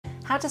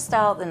How to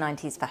Style the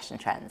 90s Fashion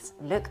Trends,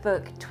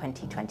 Lookbook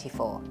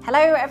 2024. Hello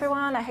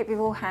everyone, I hope you've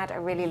all had a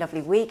really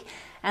lovely week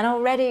and are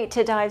ready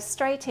to dive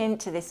straight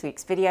into this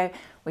week's video,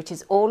 which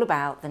is all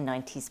about the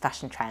 90s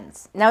fashion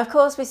trends. Now, of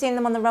course, we've seen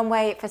them on the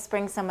runway for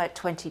Spring/Summer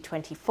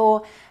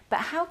 2024, but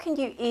how can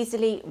you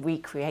easily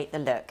recreate the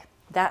look?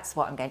 That's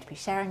what I'm going to be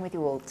sharing with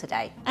you all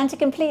today. And to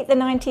complete the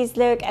 90s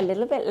look a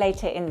little bit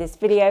later in this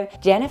video,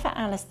 Jennifer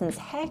Aniston's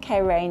hair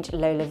care range,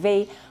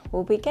 Lolavie,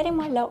 will be getting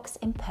my locks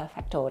in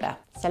perfect order.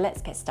 So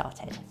let's get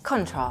started.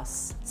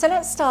 Contrasts. So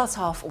let's start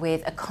off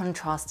with a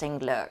contrasting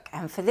look.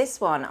 And for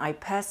this one, I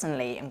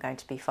personally am going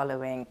to be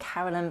following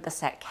Carolyn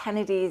Bessette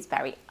Kennedy's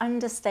very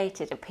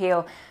understated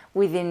appeal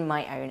within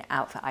my own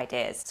outfit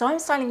ideas. So I'm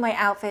styling my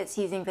outfits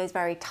using those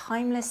very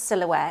timeless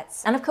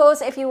silhouettes. And of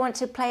course, if you want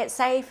to play it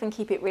safe and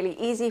keep it really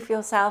easy for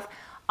yourself,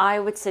 I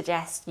would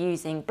suggest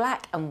using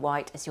black and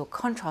white as your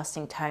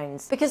contrasting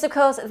tones because of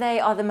course they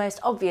are the most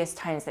obvious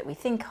tones that we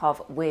think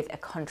of with a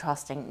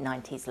contrasting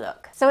 90s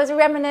look. So as we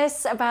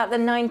reminisce about the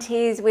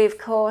 90s, we of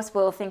course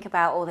will think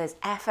about all those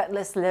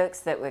effortless looks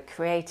that were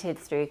created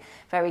through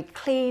very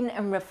clean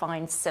and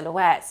refined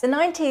silhouettes. The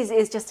 90s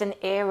is just an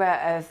era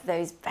of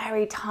those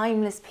very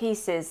timeless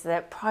pieces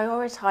that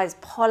prioritize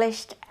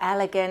polished,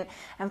 elegant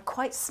and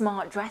quite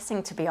smart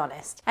dressing, to be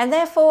honest. And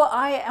therefore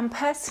I am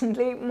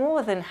personally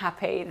more than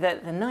happy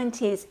that the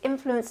 90s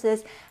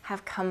influences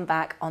have come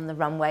back on the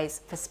runways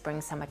for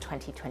Spring/Summer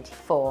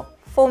 2024.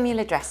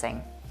 Formula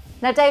dressing.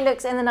 Now, day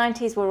looks in the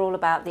 90s were all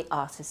about the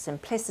artist's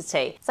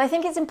simplicity. So I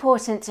think it's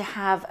important to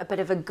have a bit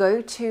of a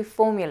go-to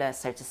formula,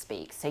 so to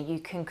speak, so you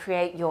can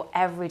create your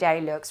everyday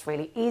looks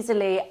really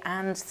easily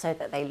and so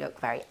that they look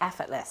very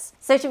effortless.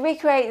 So to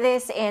recreate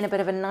this in a bit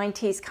of a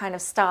 90s kind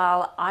of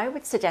style, I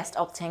would suggest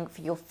opting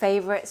for your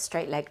favorite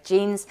straight leg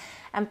jeans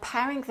and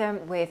pairing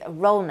them with a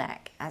roll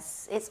neck,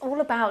 as it's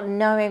all about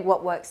knowing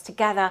what works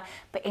together,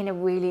 but in a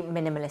really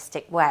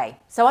minimalistic way.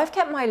 So I've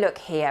kept my look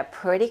here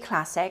pretty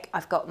classic.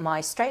 I've got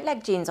my straight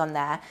leg jeans on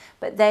there,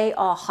 but they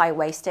are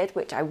high-waisted,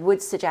 which I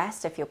would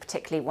suggest if you're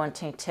particularly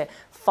wanting to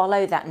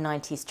follow that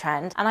 90s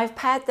trend. And I've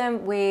paired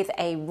them with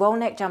a roll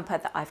neck jumper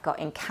that I've got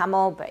in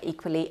camel, but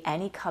equally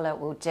any color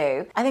will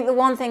do. I think the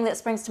one thing that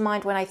springs to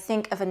mind when I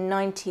think of a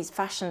 90s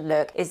fashion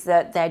look is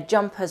that their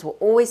jumpers were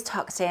always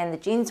tucked in, the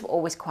jeans were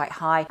always quite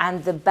high,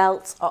 and the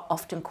belts are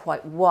often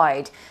quite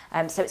wide.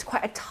 So it's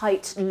quite a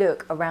tight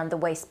look around the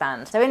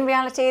waistband. So in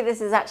reality,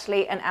 this is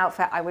actually an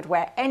outfit I would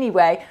wear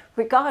anyway,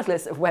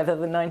 regardless of whether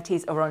the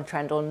 90s are on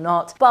trend or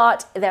not.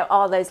 But there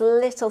are those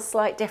little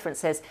slight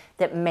differences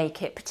that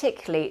make it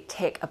particularly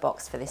tick a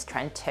box for this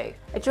trend too.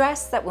 A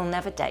dress that will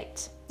never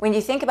date. When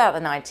you think about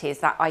the 90s,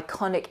 that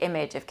iconic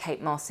image of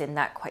Kate Moss in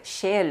that quite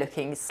sheer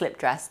looking slip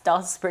dress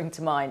does spring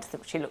to mind.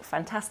 She looked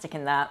fantastic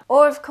in that.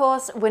 Or of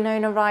course,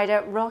 Winona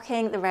Ryder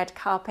rocking the red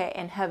carpet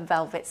in her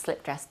velvet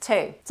slip dress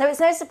too. So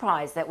it's no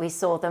surprise that we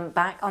saw them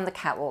back on the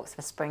catwalks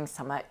for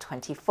Spring/Summer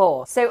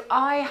 24. So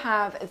I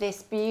have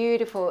this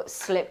beautiful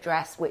slip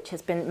dress which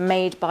has been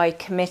made by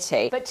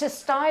committee. But to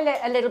style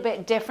it a little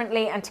bit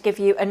differently and to give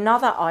you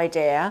another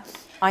idea,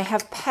 I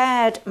have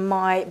paired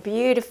my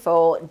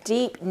beautiful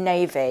deep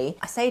navy.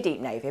 I say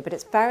deep navy, but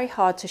it's very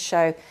hard to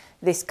show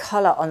this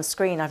color on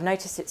screen. I've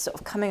noticed it's sort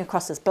of coming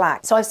across as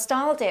black. So I've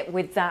styled it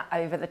with that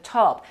over the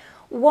top.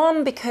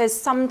 One, because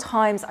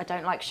sometimes I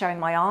don't like showing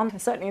my arm,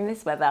 certainly in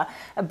this weather,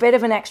 a bit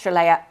of an extra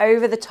layer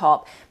over the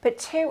top. But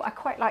two, I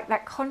quite like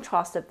that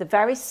contrast of the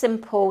very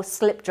simple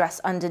slip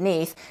dress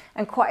underneath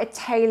and quite a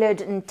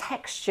tailored and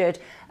textured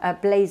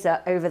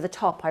blazer over the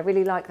top. I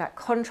really like that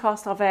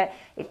contrast of it.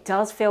 It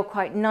does feel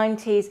quite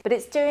 90s, but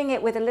it's doing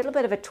it with a little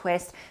bit of a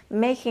twist,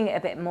 making it a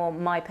bit more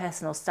my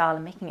personal style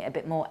and making it a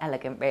bit more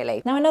elegant,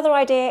 really. Now, another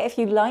idea, if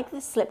you like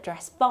the slip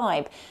dress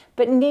vibe,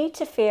 but need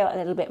to feel a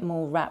little bit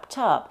more wrapped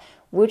up,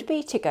 would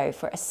be to go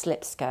for a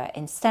slip skirt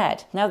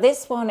instead. Now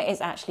this one is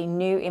actually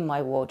new in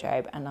my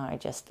wardrobe and I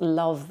just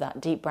love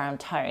that deep brown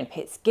tone.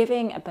 It's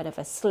giving a bit of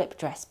a slip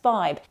dress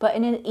vibe, but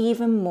in an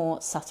even more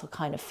subtle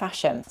kind of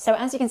fashion. So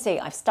as you can see,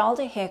 I've styled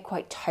it here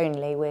quite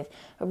tonally with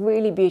a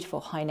really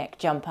beautiful high neck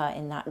jumper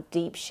in that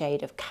deep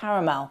shade of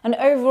caramel. And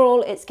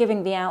overall, it's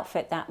giving the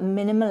outfit that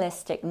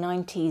minimalistic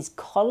 90s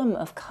column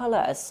of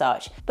color as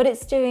such, but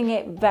it's doing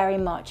it very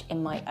much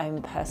in my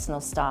own personal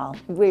style.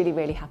 Really,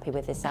 really happy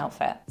with this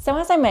outfit. So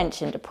as I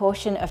mentioned, a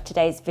portion of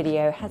today's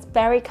video has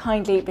very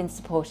kindly been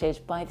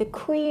supported by the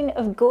queen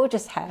of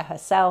gorgeous hair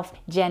herself,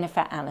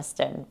 Jennifer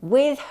Aniston,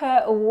 with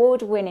her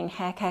award-winning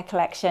hair care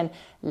collection,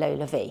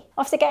 Lolavie.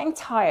 After getting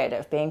tired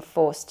of being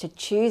forced to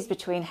choose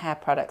between hair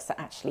products that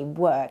actually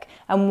work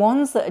and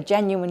ones that are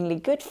genuinely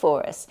good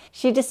for us,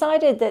 she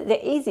decided that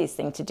the easiest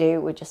thing to do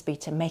would just be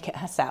to make it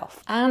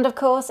herself. And of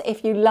course,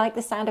 if you like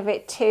the sound of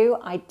it too,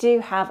 I do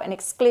have an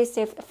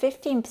exclusive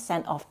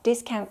 15% off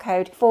discount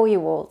code for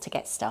you all to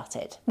get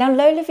started. Now,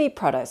 Lolavie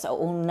products are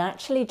all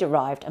naturally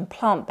derived and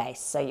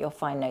plant-based, so you'll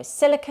find no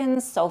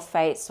silicons,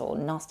 sulfates, or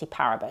nasty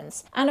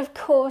parabens. And of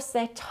course,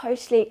 they're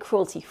totally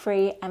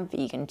cruelty-free and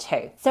vegan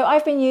too. So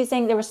I've been been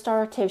using the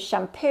restorative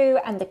shampoo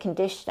and the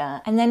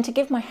conditioner, and then to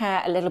give my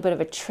hair a little bit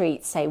of a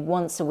treat, say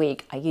once a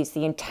week, I use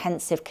the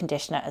intensive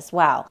conditioner as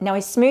well. Now I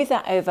smooth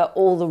that over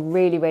all the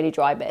really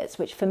dry bits,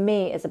 which for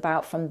me is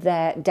about from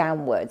there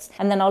downwards,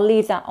 and then I'll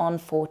leave that on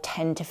for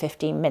 10 to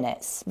 15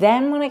 minutes.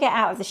 Then when I get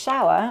out of the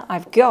shower,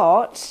 I've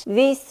got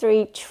these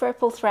 3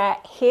 triple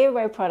threat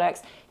hero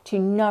products to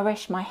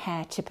nourish my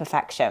hair to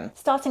perfection.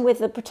 Starting with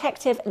the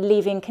protective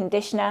leave-in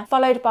conditioner,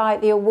 followed by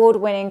the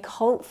award-winning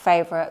cult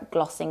favorite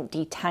glossing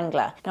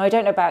detangler. Now I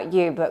don't know about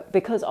you, but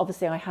because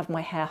obviously I have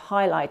my hair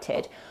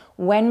highlighted,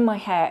 when my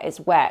hair is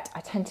wet, I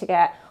tend to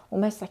get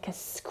almost like a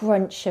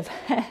scrunch of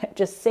hair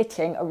just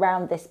sitting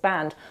around this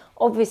band,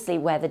 obviously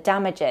where the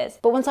damage is.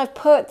 But once I've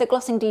put the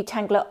glossing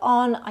detangler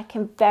on, I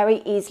can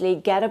very easily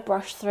get a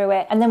brush through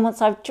it, and then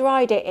once I've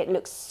dried it, it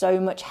looks so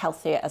much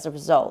healthier as a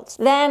result.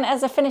 Then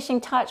as a finishing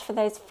touch for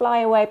those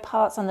flyaway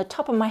parts on the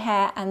top of my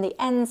hair and the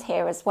ends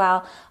here as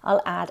well,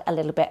 I'll add a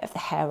little bit of the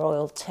hair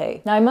oil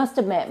too. Now I must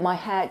admit, my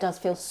hair does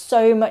feel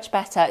so much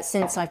better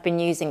since I've been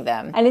using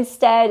them, and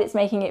instead it's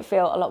making it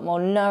feel a lot more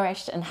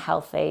nourished and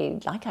healthy,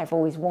 like I've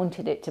always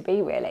wanted it to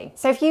be really.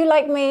 So if you,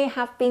 like me,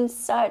 have been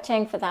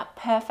searching for that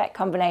perfect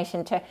combination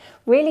to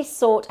really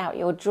sort out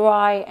your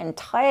dry and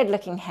tired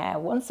looking hair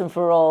once and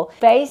for all,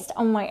 based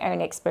on my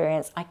own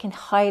experience, I can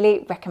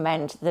highly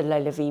recommend the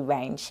Lolavie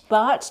range.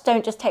 But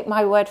don't just take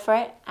my word for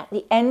it. At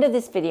the end of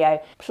this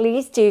video,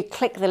 please do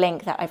click the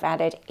link that I've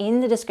added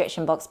in the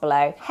description box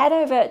below. Head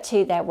over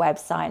to their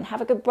website and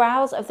have a good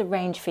browse of the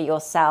range for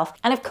yourself.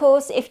 And of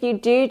course, if you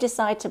do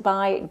decide to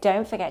buy,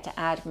 don't forget to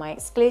add my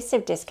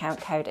exclusive discount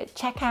code at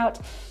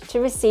checkout to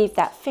receive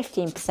that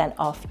 15%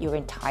 off your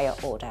entire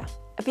order.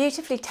 A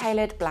beautifully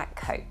tailored black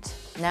coat.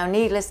 Now,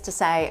 needless to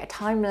say, a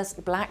timeless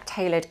black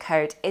tailored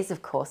coat is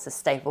of course a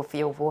staple for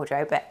your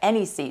wardrobe at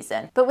any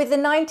season. But with the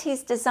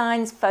 90s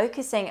designs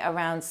focusing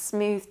around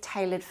smooth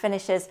tailored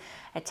finishes,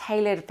 a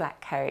tailored black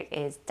coat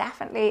is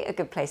definitely a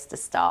good place to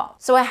start.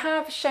 So I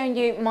have shown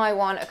you my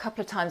one a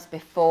couple of times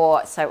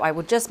before, so I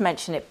will just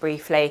mention it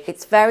briefly.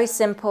 It's very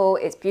simple,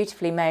 it's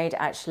beautifully made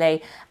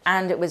actually,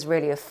 and it was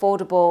really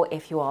affordable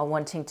if you are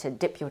wanting to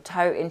dip your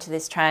toe into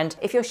this trend.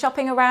 If you're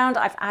shopping around,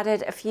 I've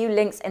added a few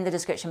links in the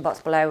description box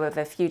below of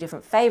a few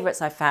different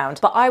favorites I found,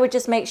 but I would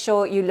just make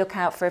sure you look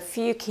out for a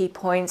few key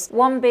points.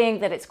 One being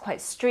that it's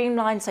quite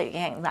streamlined, so you're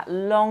getting that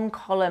long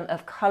column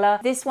of color.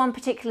 This one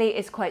particularly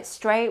is quite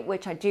straight,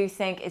 which I do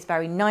think is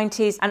very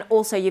 90s, and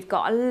also you've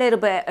got a little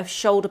bit of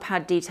shoulder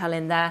pad detail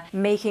in there,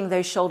 making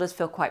those shoulders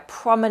feel quite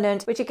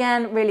prominent, which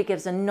again really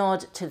gives a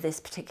nod to this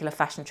particular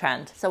fashion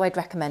trend. So I'd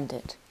recommend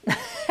it.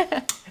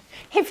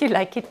 If you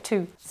like it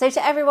too. So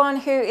to everyone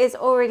who is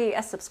already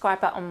a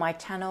subscriber on my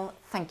channel,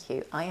 thank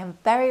you. I am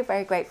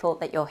very grateful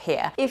that you're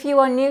here. If you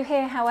are new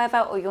here, however,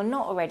 or you're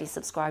not already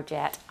subscribed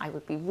yet, I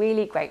would be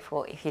really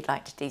grateful if you'd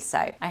like to do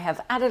so. I have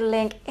added a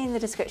link in the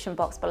description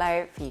box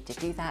below for you to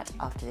do that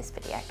after this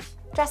video.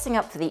 Dressing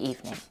up for the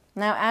evening.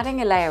 Now,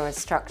 adding a layer of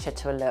structure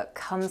to a look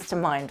comes to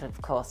mind,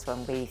 of course,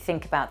 when we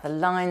think about the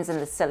lines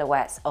and the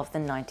silhouettes of the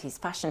 90s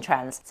fashion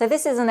trends. So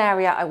this is an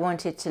area I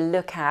wanted to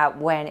look at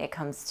when it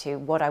comes to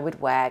what I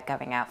would wear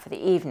going out for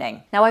the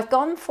evening. Now, I've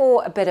gone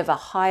for a bit of a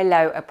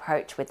high-low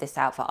approach with this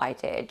outfit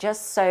idea,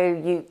 just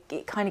so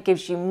it kind of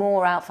gives you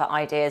more outfit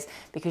ideas,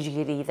 because you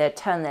could either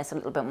turn this a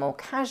little bit more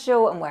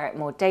casual and wear it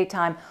more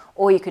daytime,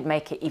 or you could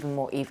make it even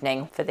more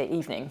evening for the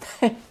evening.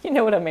 You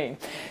know what I mean?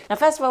 Now,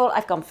 first of all,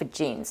 I've gone for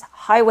jeans.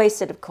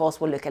 High-waisted, of course,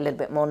 will look a little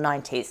bit more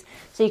 90s.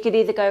 So you could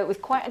either go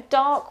with quite a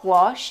dark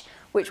wash,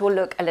 which will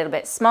look a little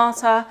bit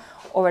smarter,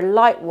 or a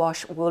light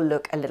wash will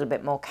look a little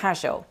bit more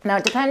casual. Now,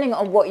 depending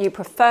on what you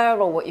prefer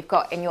or what you've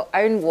got in your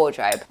own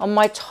wardrobe, on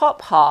my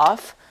top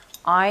half,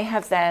 I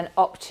have then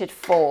opted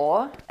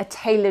for a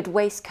tailored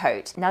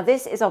waistcoat. Now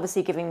this is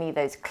obviously giving me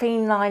those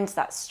clean lines,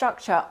 that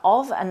structure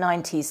of a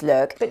 90s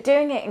look, but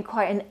doing it in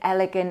quite an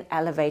elegant,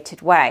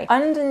 elevated way.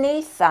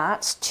 Underneath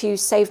that, to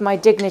save my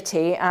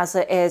dignity, as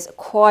it is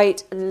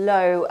quite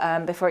low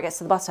before it gets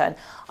to the button,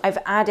 I've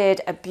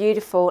added a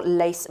beautiful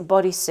lace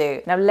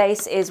bodysuit. Now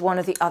lace is one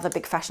of the other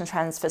big fashion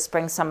trends for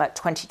spring summer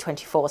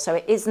 2024, so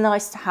it is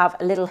nice to have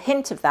a little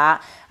hint of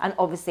that, and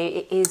obviously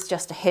it is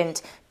just a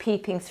hint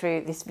peeping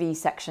through this V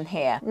section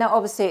here. Now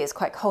obviously it's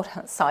quite cold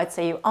outside,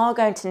 so you are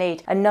going to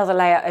need another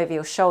layer over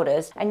your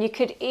shoulders, and you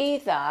could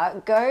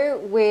either go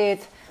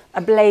with a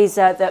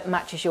blazer that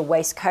matches your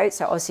waistcoat.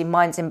 So obviously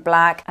mine's in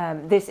black.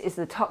 This is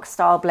the tux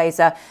style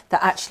blazer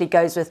that actually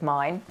goes with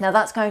mine. Now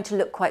that's going to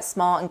look quite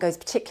smart and goes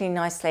particularly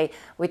nicely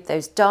with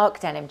those dark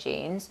denim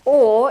jeans.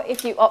 Or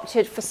if you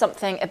opted for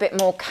something a bit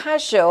more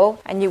casual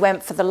and you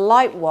went for the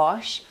light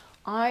wash,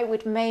 I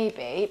would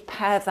maybe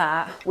pair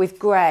that with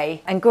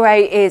grey. And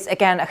grey is,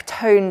 again, a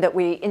tone that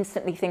we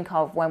instantly think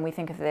of when we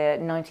think of the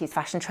 90s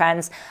fashion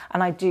trends.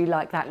 And I do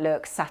like that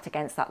look sat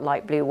against that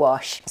light blue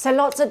wash. So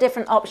lots of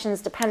different options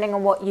depending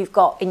on what you've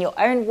got in your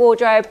own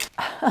wardrobe.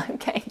 I'm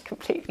getting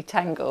completely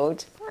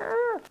tangled.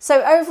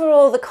 So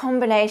overall, the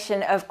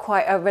combination of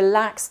quite a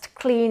relaxed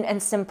clean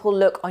and simple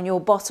look on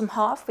your bottom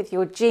half with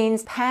your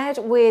jeans, paired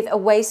with a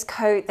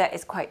waistcoat that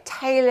is quite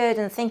tailored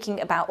and thinking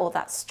about all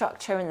that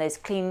structure and those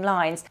clean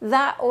lines.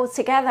 That all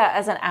together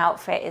as an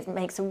outfit, it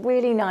makes a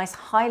really nice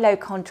high-low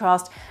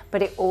contrast,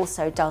 but it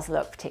also does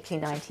look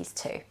particularly 90s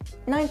too.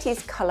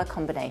 90s color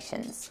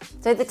combinations.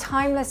 So the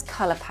timeless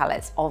color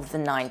palettes of the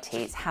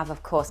 90s have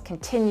of course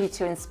continued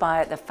to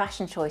inspire the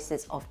fashion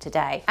choices of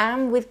today,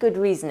 and with good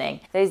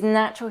reasoning. Those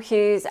natural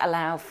hues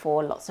allow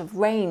for lots of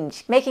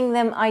range, making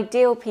them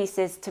ideal pieces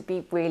to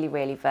be really,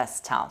 really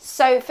versatile.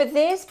 So for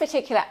this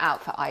particular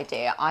outfit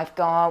idea, I've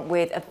gone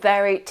with a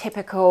very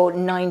typical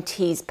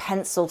 90s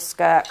pencil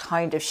skirt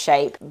kind of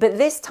shape, but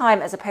this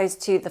time, as opposed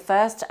to the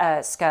first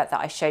skirt that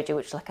I showed you,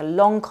 which is like a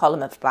long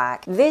column of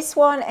black, this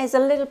one is a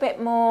little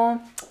bit more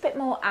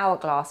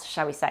hourglass,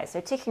 shall we say. So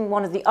ticking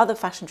one of the other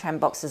fashion trend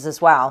boxes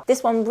as well.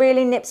 This one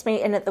really nips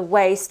me in at the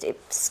waist. It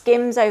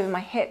skims over my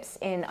hips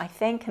in, I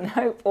think and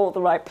hope, all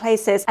the right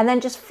places, and then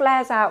just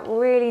flares out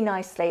really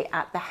nicely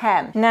at the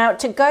hem. Now,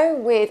 to go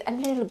with a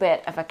little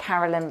bit of a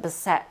Carolyn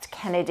Bessette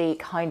Kennedy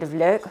kind of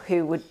look,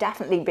 who would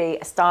definitely be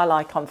a style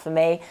icon for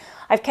me,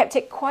 I've kept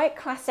it quite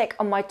classic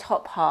on my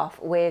top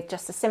half with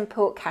just a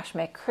simple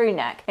cashmere crew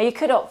neck. Now, you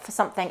could opt for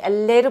something a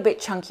little bit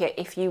chunkier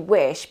if you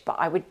wish, but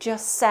I would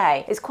just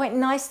say it's quite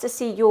nice to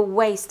see your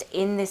waist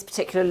in this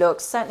particular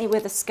look, certainly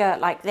with a skirt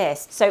like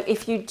this. So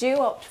if you do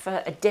opt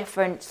for a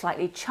different,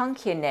 slightly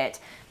chunkier knit,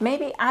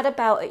 maybe add a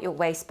belt at your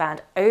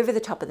waistband over the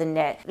top of the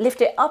knit,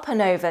 lift it up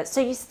and over so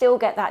you still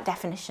get that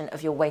definition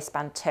of your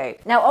waistband too.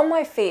 Now on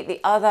my feet, the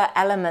other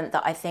element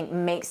that I think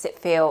makes it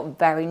feel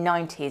very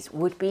 90s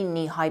would be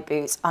knee-high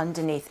boots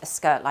underneath a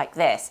skirt like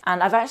this.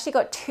 And I've actually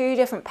got two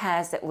different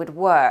pairs that would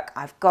work.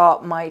 I've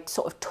got my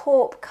sort of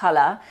taupe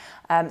colour.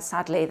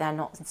 Sadly, they're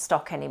not in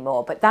stock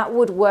anymore, but that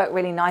would work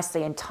really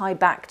nicely and tie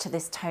back to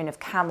this tone of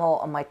camel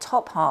on my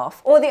top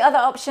half. Or the other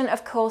option,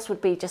 of course,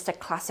 would be just a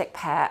classic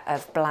pair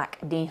of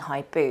black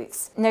knee-high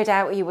boots. No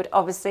doubt you would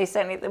obviously,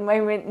 certainly at the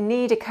moment,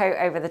 need a coat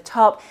over the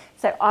top.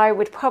 So I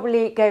would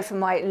probably go for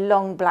my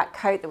long black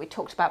coat that we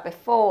talked about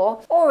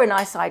before, or a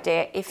nice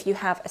idea if you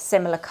have a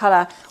similar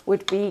colour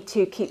would be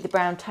to keep the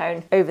brown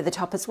tone over the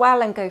top as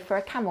well and go for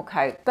a camel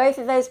coat. Both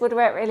of those would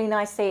work really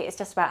nicely. It's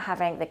just about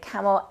having the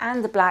camel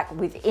and the black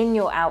within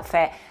your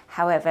outfit,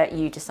 however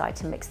you decide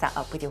to mix that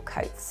up with your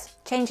coats.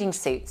 Changing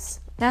suits.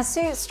 Now,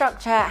 suit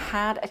structure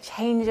had a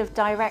change of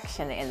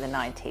direction in the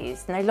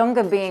 90s, no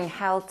longer being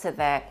held to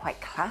their quite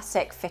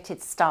classic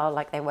fitted style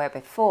like they were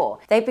before.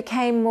 They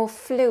became more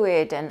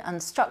fluid and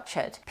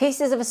unstructured.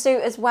 Pieces of a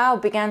suit as well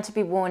began to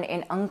be worn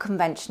in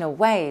unconventional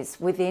ways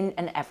within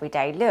an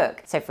everyday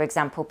look. So for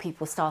example,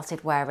 people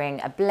started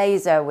wearing a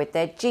blazer with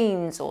their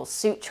jeans or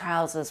suit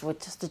trousers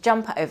with just a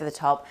jumper over the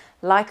top,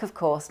 like of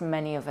course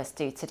many of us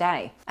do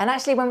today. And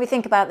actually when we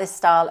think about this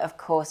style, of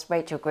course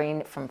Rachel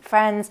Green from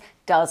Friends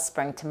does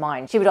spring to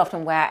mind. She would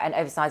often wear an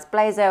oversized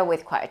blazer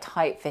with quite a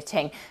tight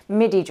fitting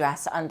midi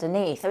dress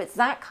underneath. So it's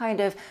that kind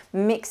of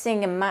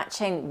mixing and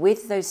matching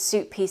with those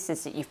suit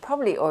pieces that you've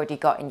probably already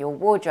got in your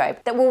wardrobe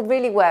that will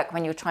really work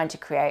when you're trying to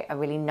create a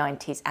really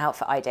 90s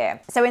outfit idea.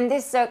 So in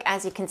this look,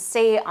 as you can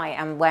see, I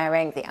am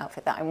wearing the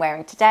outfit that I'm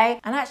wearing today.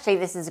 And actually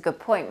this is a good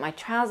point. My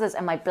trousers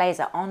and my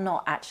blazer are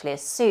not actually a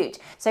suit.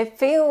 So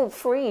feel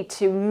free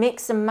to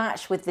mix and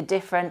match with the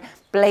different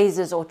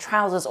blazers or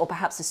trousers or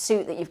perhaps a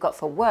suit that you've got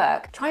for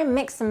work. Try and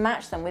mix and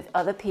match them with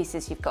other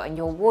pieces you've got in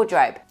your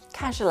wardrobe.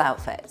 Casual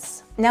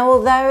outfits. Now,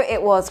 although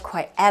it was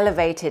quite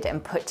elevated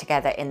and put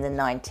together in the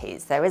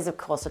 90s, there is of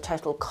course a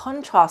total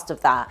contrast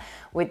of that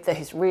with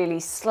those really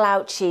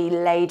slouchy,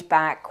 laid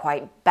back,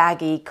 quite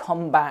baggy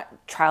combat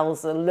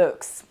trouser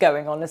looks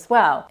going on as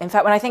well. In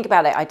fact, when I think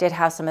about it, I did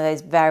have some of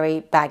those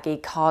very baggy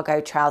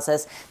cargo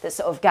trousers that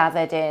sort of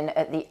gathered in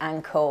at the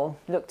ankle,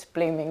 looked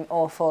blooming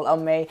awful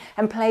on me,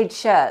 and plaid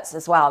shirts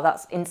as well.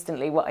 That's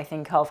instantly what I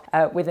think of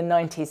with a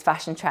 90s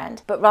fashion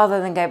trend. But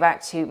rather than go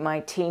back to my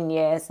teen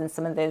years and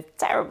some of those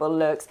terrible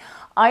looks,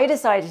 I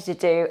decided to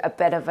do a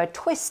bit of a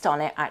twist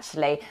on it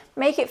actually,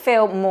 make it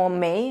feel more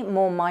me,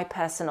 more my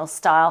personal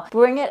style,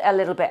 bring it a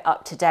little bit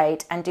up to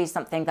date and do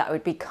something that I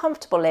would be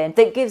comfortable in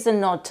that gives a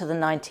nod to the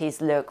 90s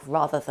look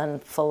rather than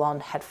full on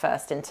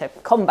headfirst into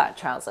combat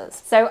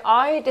trousers. So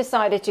I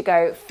decided to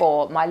go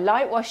for my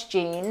light wash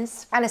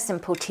jeans and a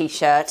simple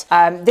t-shirt.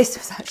 This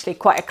was actually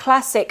quite a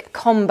classic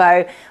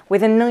combo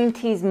with a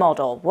 90s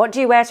model. What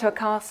do you wear to a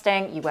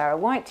casting? You wear a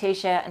white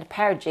t-shirt and a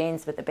pair of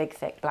jeans with a big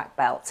thick black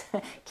belt.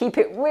 Keep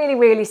it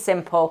really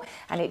simple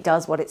and it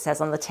does what it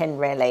says on the tin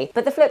really.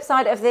 But the flip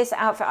side of this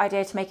outfit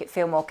idea to make it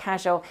feel more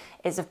casual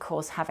is of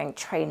course having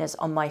trainers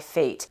on my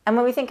feet. And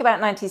when we think about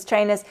 90s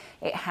trainers,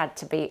 it had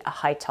to be a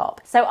high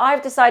top. So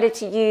I've decided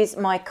to use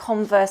my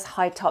Converse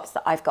high tops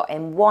that I've got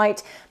in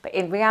white, but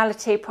in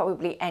reality,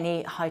 probably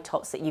any high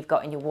tops that you've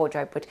got in your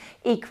wardrobe would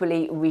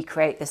equally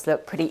recreate this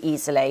look pretty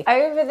easily.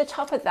 Over the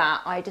top of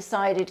that, I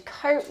decided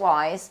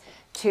coat-wise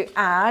to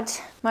add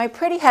my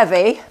pretty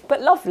heavy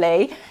but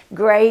lovely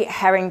grey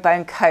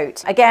herringbone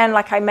coat. Again,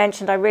 like I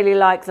mentioned, I really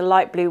like the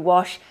light blue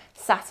wash.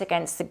 sat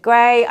against the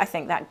grey. I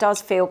think that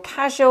does feel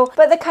casual,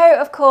 but the coat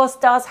of course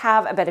does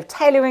have a bit of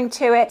tailoring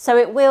to it, so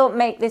it will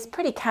make this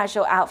pretty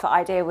casual outfit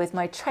idea with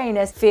my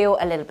trainers feel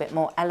a little bit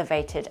more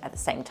elevated at the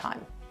same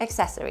time.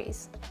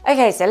 Accessories.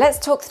 Okay, so let's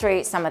talk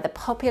through some of the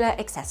popular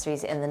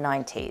accessories in the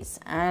 90s.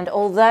 And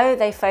although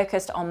they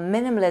focused on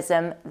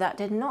minimalism, that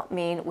did not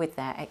mean with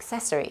their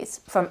accessories.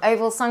 From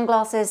oval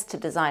sunglasses to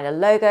designer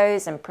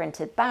logos and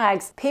printed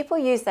bags, people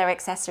used their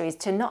accessories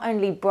to not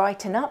only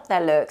brighten up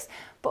their looks,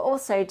 but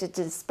also to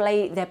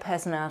display their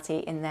personality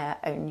in their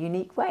own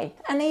unique way.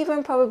 And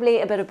even probably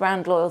a bit of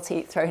brand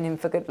loyalty thrown in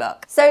for good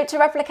luck. So to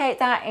replicate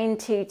that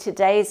into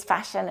today's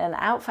fashion and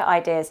outfit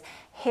ideas,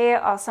 here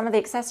are some of the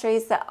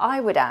accessories that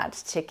I would add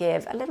to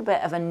give a little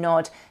bit of a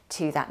nod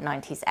to that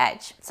 90s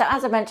edge. So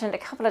as I mentioned a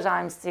couple of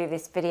times through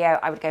this video,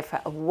 I would go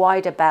for a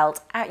wider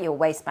belt at your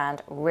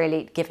waistband,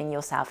 really giving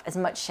yourself as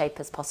much shape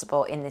as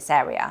possible in this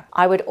area.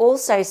 I would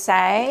also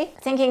say,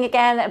 thinking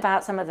again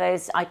about some of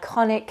those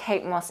iconic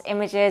Kate Moss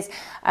images,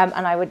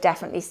 and I would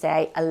definitely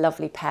say a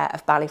lovely pair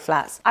of ballet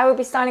flats. I would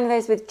be styling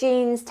those with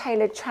jeans,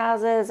 tailored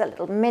trousers, a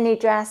little mini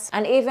dress,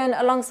 and even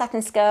a long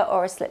satin skirt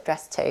or a slip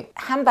dress too.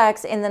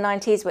 Handbags in the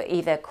 90s were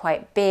either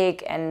quite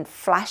big and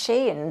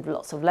flashy and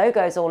lots of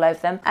logos all over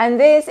them, and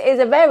this is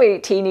a very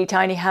teeny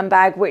tiny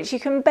handbag which you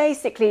can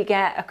basically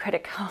get a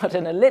credit card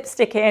and a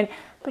lipstick in,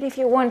 but if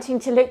you're wanting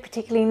to look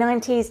particularly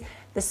 90s,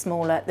 the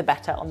smaller the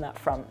better on that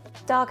front.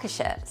 Darker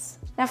shirts.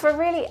 Now, for a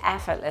really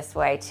effortless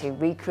way to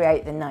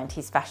recreate the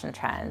 90s fashion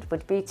trend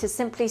would be to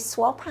simply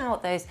swap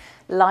out those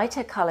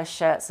lighter colour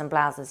shirts and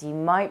blouses you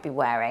might be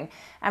wearing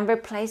and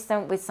replace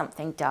them with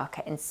something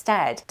darker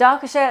instead.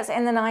 Darker shirts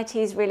in the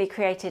 90s really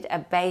created a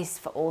base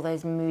for all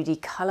those moody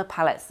colour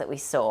palettes that we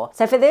saw.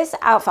 So for this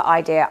outfit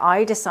idea,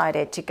 I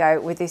decided to go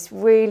with this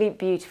really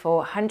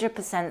beautiful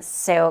 100%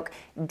 silk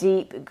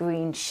deep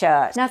green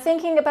shirt. Now,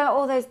 thinking about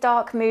all those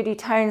dark moody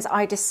tones,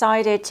 I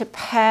decided to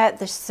pair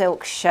the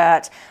silk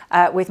shirt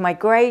with my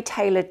grey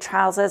tailored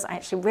trousers. I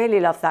actually really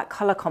love that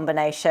colour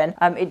combination.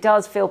 It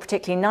does feel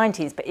particularly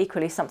 90s, but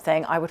equally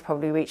something I would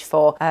probably reach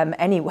for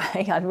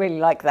anyway. I really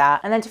like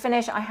that. And then to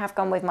finish, I have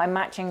gone with my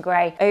matching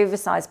grey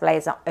oversized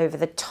blazer over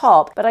the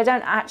top, but I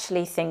don't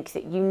actually think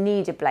that you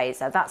need a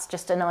blazer. That's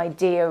just an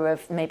idea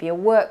of maybe a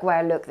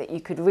workwear look that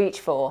you could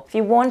reach for. If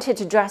you wanted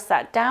to dress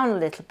that down a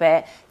little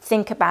bit,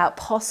 think about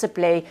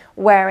possibly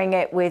wearing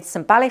it with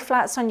some ballet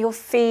flats on your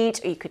feet,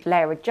 or you could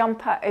layer a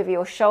jumper over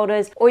your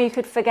shoulders, or you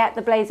could forget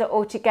the blazer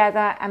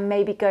altogether and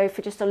maybe go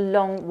for just a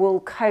long wool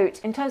coat.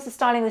 In terms of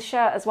styling the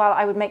shirt as well,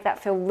 I would make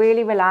that feel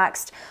really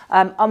relaxed,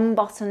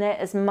 unbutton it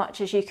as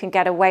much as you can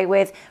get away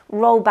with,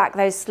 roll back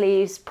those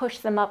sleeves, push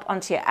them up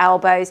onto your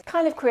elbows,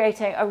 kind of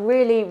creating a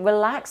really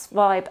relaxed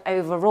vibe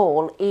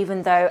overall,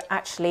 even though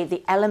actually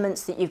the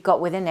elements that you've got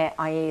within it,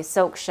 i.e. a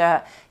silk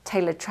shirt,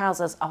 tailored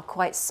trousers, are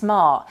quite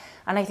smart.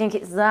 And I think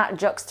it's that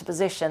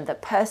juxtaposition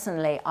that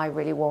personally I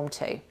really warm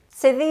to.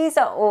 So these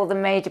are all the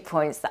major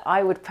points that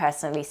I would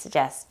personally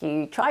suggest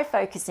you try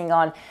focusing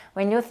on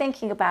when you're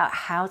thinking about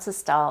how to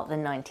style the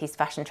 90s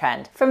fashion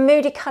trend. From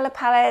moody colour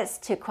palettes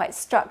to quite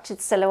structured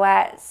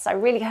silhouettes, I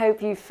really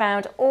hope you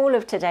found all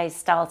of today's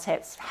style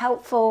tips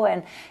helpful,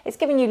 and it's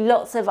given you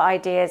lots of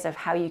ideas of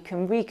how you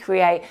can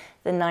recreate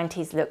the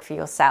 90s look for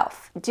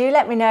yourself. Do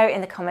let me know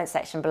in the comment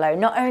section below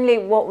not only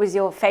what was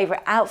your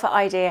favourite outfit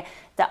idea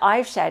that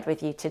I've shared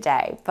with you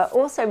today, but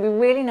also it'd be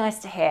really nice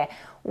to hear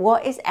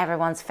what is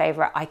everyone's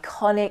favourite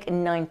iconic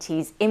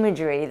 90s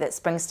imagery that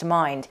springs to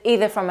mind,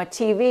 either from a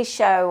TV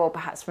show or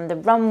perhaps from the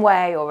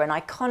runway or an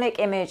iconic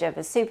image of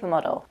a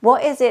supermodel.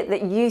 What is it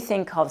that you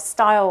think of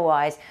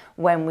style-wise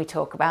when we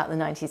talk about the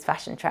 90s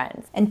fashion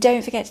trends? And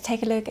don't forget to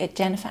take a look at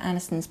Jennifer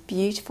Aniston's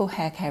beautiful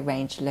haircare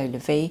range,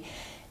 Lolavie.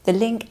 The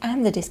link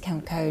and the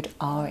discount code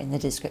are in the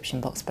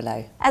description box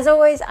below. As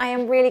always, I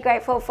am really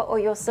grateful for all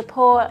your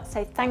support,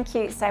 so thank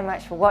you so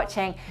much for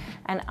watching,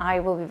 and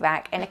I will be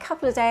back in a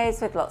couple of days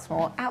with lots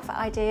more outfit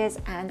ideas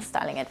and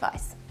styling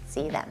advice.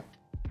 See you then.